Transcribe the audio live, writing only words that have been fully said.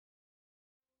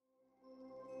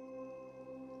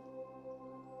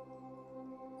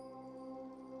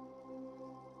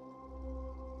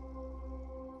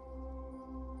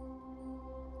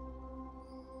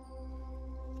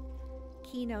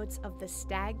keynotes of the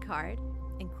Stag card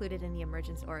included in the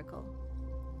Emergence Oracle: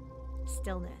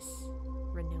 stillness,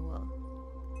 renewal,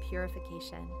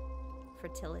 purification,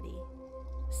 fertility,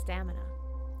 stamina,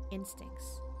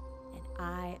 instincts, and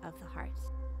eye of the heart.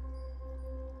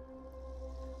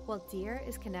 While deer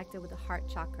is connected with the heart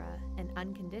chakra and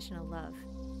unconditional love,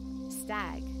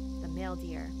 stag, the male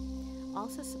deer,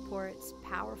 also supports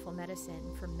powerful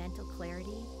medicine for mental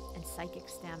clarity and psychic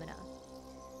stamina.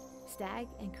 Stag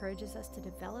encourages us to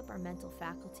develop our mental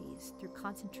faculties through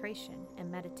concentration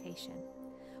and meditation,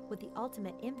 with the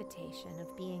ultimate invitation of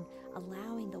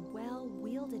allowing the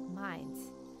well-wielded mind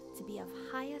to be of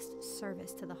highest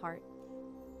service to the heart.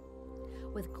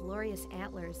 With glorious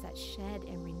antlers that shed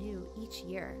and renew each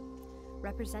year,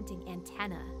 representing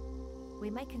antenna, we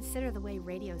might consider the way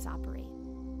radios operate.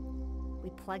 We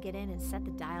plug it in and set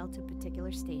the dial to a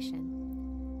particular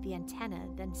station. The antenna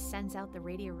then sends out the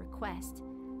radio request,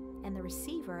 and the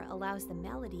receiver allows the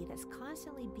melody that's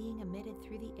constantly being emitted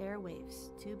through the airwaves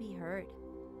to be heard.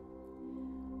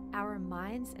 Our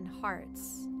minds and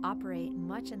hearts operate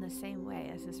much in the same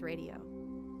way as this radio.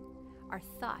 Our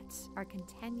thoughts are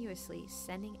continuously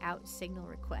sending out signal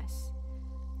requests,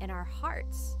 and our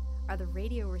hearts are the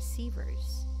radio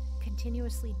receivers,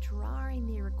 continuously drawing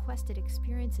the requested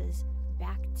experiences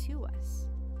back to us.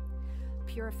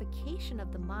 Purification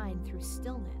of the mind through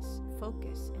stillness,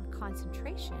 focus, and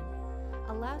concentration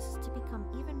allows us to become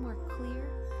even more clear,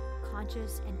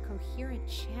 conscious, and coherent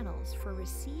channels for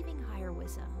receiving higher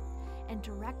wisdom and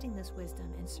directing this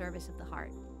wisdom in service of the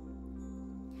heart.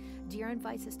 Deer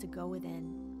invites us to go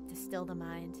within, to still the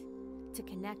mind, to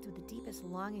connect with the deepest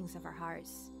longings of our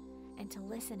hearts, and to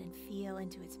listen and feel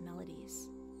into its melodies.